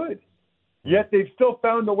very good. Yet they've still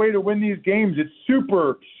found a way to win these games. It's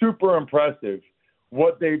super, super impressive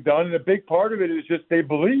what they've done. And a big part of it is just they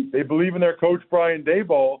believe. They believe in their coach, Brian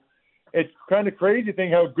Daboll. It's kind of crazy to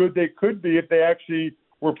think how good they could be if they actually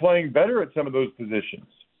were playing better at some of those positions.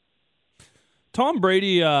 Tom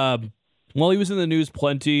Brady, he was in the news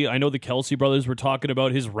plenty. I know the Kelsey brothers were talking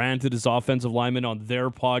about his rant at his offensive lineman on their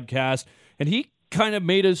podcast, and he kind of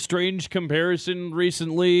made a strange comparison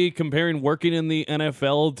recently, comparing working in the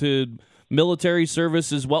NFL to military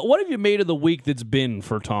service as well. What have you made of the week that's been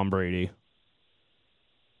for Tom Brady?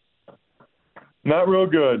 Not real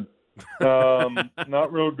good.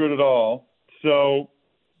 Not real good at all. So,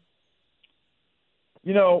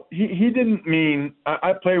 he didn't mean –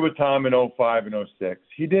 I played with Tom in 05 and 06.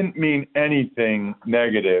 He didn't mean anything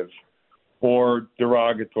negative or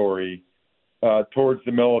derogatory towards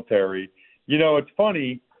the military. It's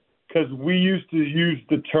funny because we used to use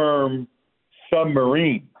the term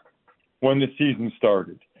submarine when the season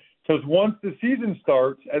started. Because once the season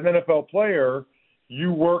starts, as an NFL player,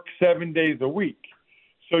 you work 7 days a week.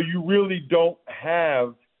 So you really don't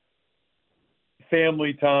have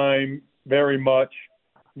family time very much.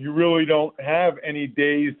 You really don't have any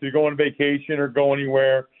days to go on vacation or go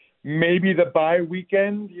anywhere. Maybe the bye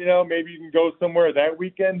weekend, maybe you can go somewhere that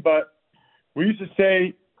weekend. But we used to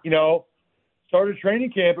say, start a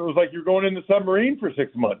training camp, it was like you're going in the submarine for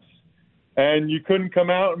 6 months. And you couldn't come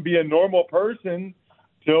out and be a normal person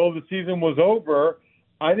till the season was over.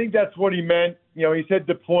 I think that's what he meant. He said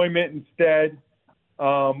deployment instead.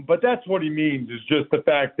 But that's what he means, is just the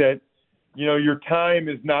fact that, your time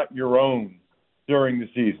is not your own during the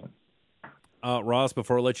season. Ross,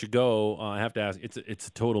 before I let you go, I have to ask, it's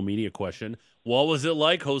a total media question. What was it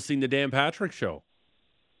like hosting the Dan Patrick Show?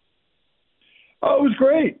 Oh, it was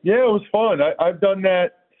great. Yeah, it was fun. I've done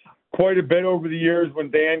that quite a bit over the years when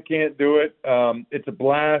Dan can't do it. It's a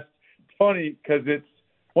blast. It's funny because it's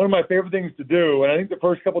one of my favorite things to do. And I think the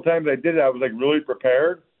first couple times I did it, I was like really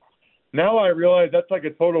prepared. Now I realize that's like a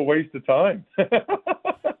total waste of time.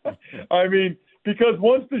 I mean, because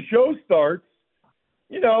once the show starts,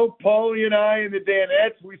 you know, Paulie and I and the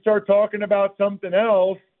Danettes, we start talking about something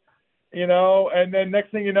else, you know, and then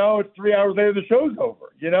next thing you know, it's 3 hours later, the show's over.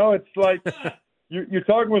 You know, it's like you're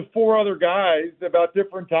talking with 4 other guys about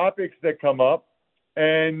different topics that come up,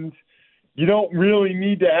 and you don't really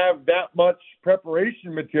need to have that much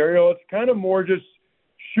preparation material. It's kind of more just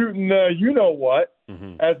shooting the you-know-what,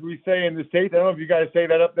 as we say in the States. I don't know if you guys say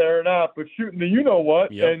that up there or not, but shooting the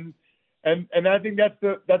you-know-what, Yep. And I think that's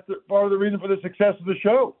the part of the reason for the success of the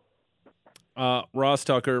show. Ross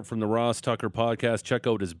Tucker from the Ross Tucker podcast. Check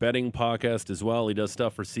out his betting podcast as well. He does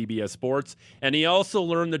stuff for CBS Sports. And he also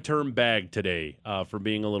learned the term bag today for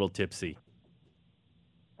being a little tipsy.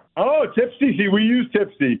 Oh, tipsy. See, we use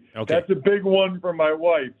tipsy. Okay. That's a big one for my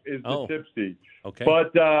wife is the Oh. tipsy. Okay.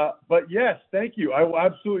 But yes, thank you. I will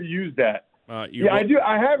absolutely use that. I do.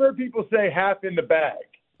 I have heard people say half in the bag.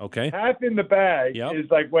 Okay. Half in the bag Yep. is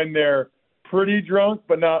like when they're pretty drunk,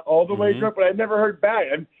 but not all the way drunk. But I've never heard bag.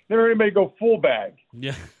 I've never heard anybody go full bag.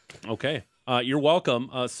 Yeah. Okay. You're welcome.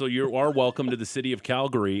 So you are welcome to the city of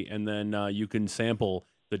Calgary, and then you can sample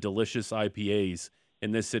the delicious IPAs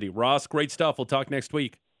in this city. Ross, great stuff. We'll talk next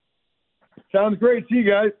week. Sounds great. See you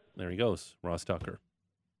guys. There he goes, Ross Tucker.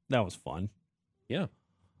 That was fun. Yeah.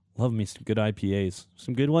 Love me some good IPAs.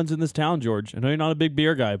 Some good ones in this town, George. I know you're not a big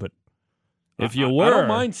beer guy, but if you were. I don't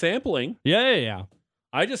mind sampling. Yeah.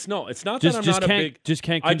 I just know it's not that I'm not a big. Just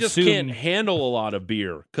can't I consume. just can't handle a lot of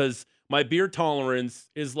beer because my beer tolerance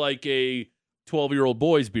is like a 12-year-old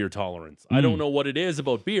boy's beer tolerance. I don't know what it is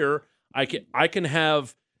about beer. I can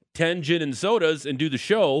have 10 gin and sodas and do the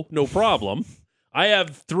show, no problem. I have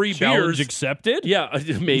 3 Challenge beers. accepted? Yeah,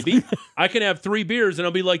 maybe. I can have 3 beers and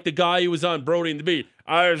I'll be like the guy who was on Brody and the Beat.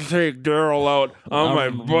 I take Daryl out on my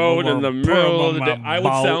boat in the middle of the day. I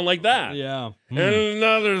would sound like that. Yeah. And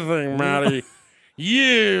another thing, Matty,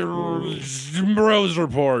 Bros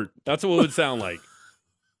Report. That's what it would sound like.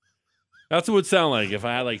 That's what it would sound like if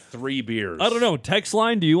I had like 3 beers. I don't know. Text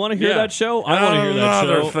line, do you want to hear Yeah. that show? I want to hear that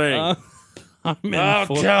show. Another thing. I'm in I'll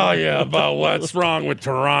for tell it. you about what's wrong with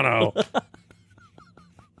Toronto.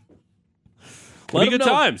 Let Good 'em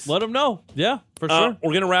know. times. Let them know. Yeah, for sure.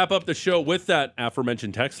 We're going to wrap up the show with that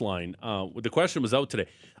aforementioned text line. The question was out today.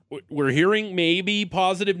 We're hearing maybe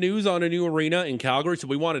positive news on a new arena in Calgary, so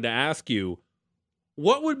we wanted to ask you,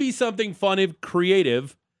 what would be something fun and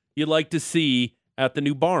creative you'd like to see at the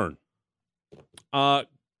new barn?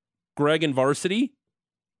 Greg and Varsity,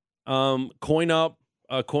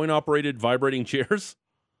 coin-operated vibrating chairs,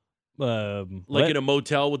 like in a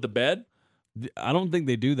motel with the bed. I don't think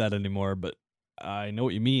they do that anymore, but I know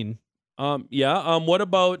what you mean. What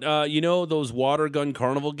about those water gun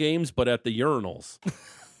carnival games, but at the urinals?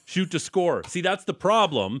 Shoot to score. See, that's the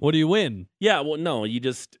problem. What do you win? Yeah, well, no, you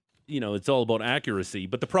just, it's all about accuracy.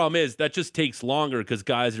 But the problem is that just takes longer because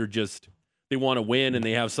guys are just, they want to win and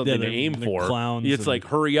they have something to aim they're for. clowns It's and- like,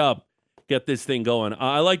 hurry up, get this thing going.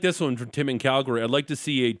 I like this one from Tim in Calgary. I'd like to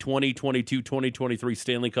see a 2022-2023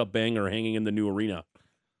 Stanley Cup banger hanging in the new arena.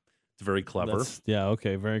 It's very clever.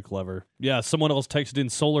 Okay, very clever. Yeah, someone else texted in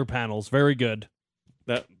solar panels. Very good.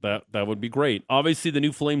 That would be great. Obviously, the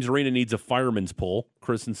new Flames arena needs a fireman's pole.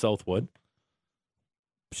 Chris in Southwood.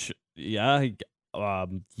 Yeah,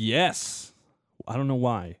 yes. I don't know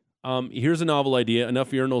why. Here's a novel idea.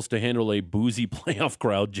 Enough urinals to handle a boozy playoff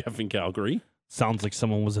crowd. Jeff in Calgary. Sounds like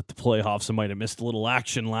someone was at the playoffs and might have missed a little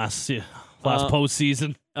action last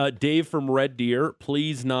postseason. Dave from Red Deer.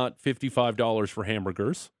 Please not $55 for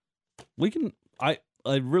hamburgers. We can. I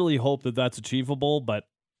really hope that that's achievable, but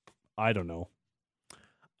I don't know.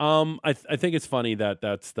 I think it's funny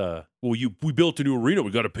that's the we built a new arena. We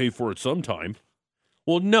got to pay for it sometime.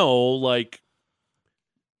 Well, no, like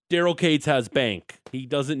Daryl Cates has bank. He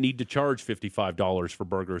doesn't need to charge $55 for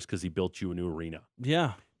burgers because he built you a new arena.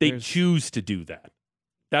 Yeah, They choose to do that.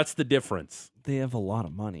 That's the difference. they have a lot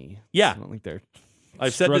of money. Yeah. It's not like they're.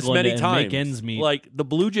 I've said this struggling many to times. Make ends meet. Like the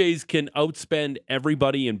Blue Jays can outspend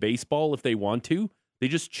everybody in baseball if they want to. They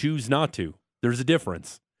just choose not to. There's a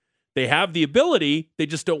difference. They have the ability, they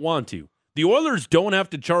just don't want to. The Oilers don't have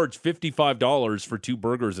to charge $55 for 2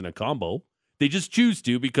 burgers and a combo. They just choose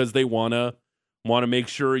to because they want to make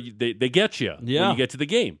sure they get you when you get to the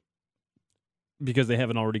game. Because they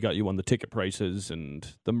haven't already got you on the ticket prices and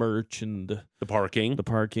the merch and The parking. the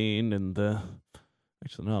parking and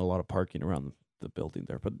actually not a lot of parking around the building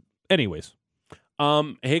there. But anyways,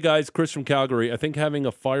 Hey guys, Chris from Calgary. I think having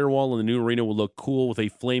a firewall in the new arena will look cool with a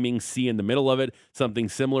flaming sea in the middle of it, something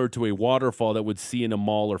similar to a waterfall that would see in a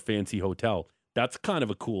mall or fancy hotel. That's kind of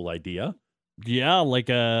a cool idea. Yeah, like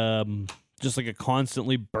just like a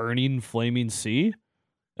constantly burning, flaming sea.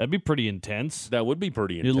 That'd be pretty intense. That would be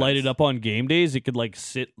pretty intense. You light it up on game days. It could like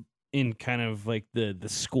sit in kind of like the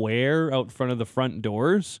square out front of the front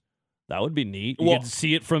doors. That would be neat. You could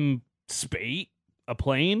see it from space. A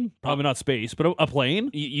plane? Probably not space, but a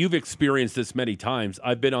plane? You've experienced this many times.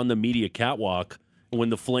 I've been on the media catwalk when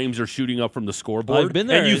the flames are shooting up from the scoreboard. I've been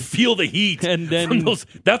there. And you feel the heat. And then from those.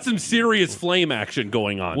 That's some serious flame action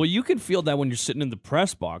going on. Well, you can feel that when you're sitting in the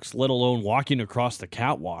press box, let alone walking across the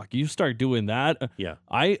catwalk. You start doing that. Yeah.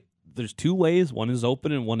 There's two ways. One is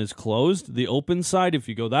open and one is closed. The open side, if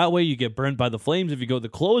you go that way, you get burned by the flames. If you go the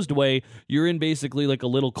closed way, you're in basically like a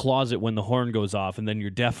little closet when the horn goes off, and then you're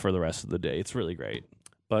deaf for the rest of the day. It's really great.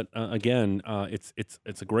 But again, it's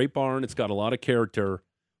a great barn. It's got a lot of character,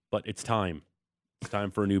 but it's time. It's time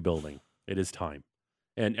for a new building. It is time.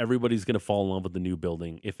 And everybody's going to fall in love with the new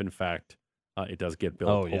building if, in fact, it does get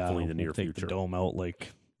built, hopefully in the near take future. The dome out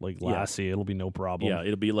like Lassie. It'll be no problem. Yeah,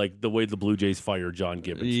 it'll be like the way the Blue Jays fired John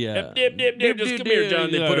Gibbons. Yeah. Dip, just come here,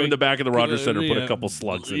 John. They put him in the back of the Rogers Center, put a couple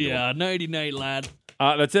slugs into him. Yeah, nighty-night, lad.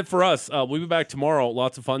 That's it for us. We'll be back tomorrow.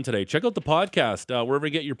 Lots of fun today. Check out the podcast, wherever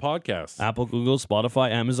you get your podcasts. Apple, Google,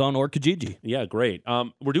 Spotify, Amazon, or Kijiji. Yeah, great.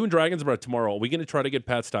 We're doing Dragon's Breath tomorrow. Are we going to try to get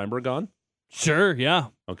Pat Steinberg on? Sure, yeah.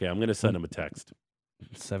 Okay, I'm going to send him a text.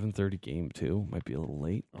 7:30 game, too. Might be a little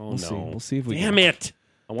late. Oh, no. We'll see if we Damn it.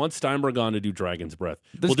 I want Steinberg on to do Dragon's Breath.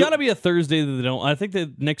 There's got to be a Thursday that they don't. I think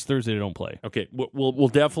that next Thursday they don't play. Okay, we'll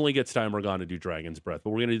definitely get Steinberg on to do Dragon's Breath,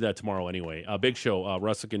 but we're going to do that tomorrow anyway. Big show.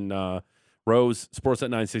 Russick and Rose, Sportsnet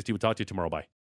 960. We'll talk to you tomorrow. Bye.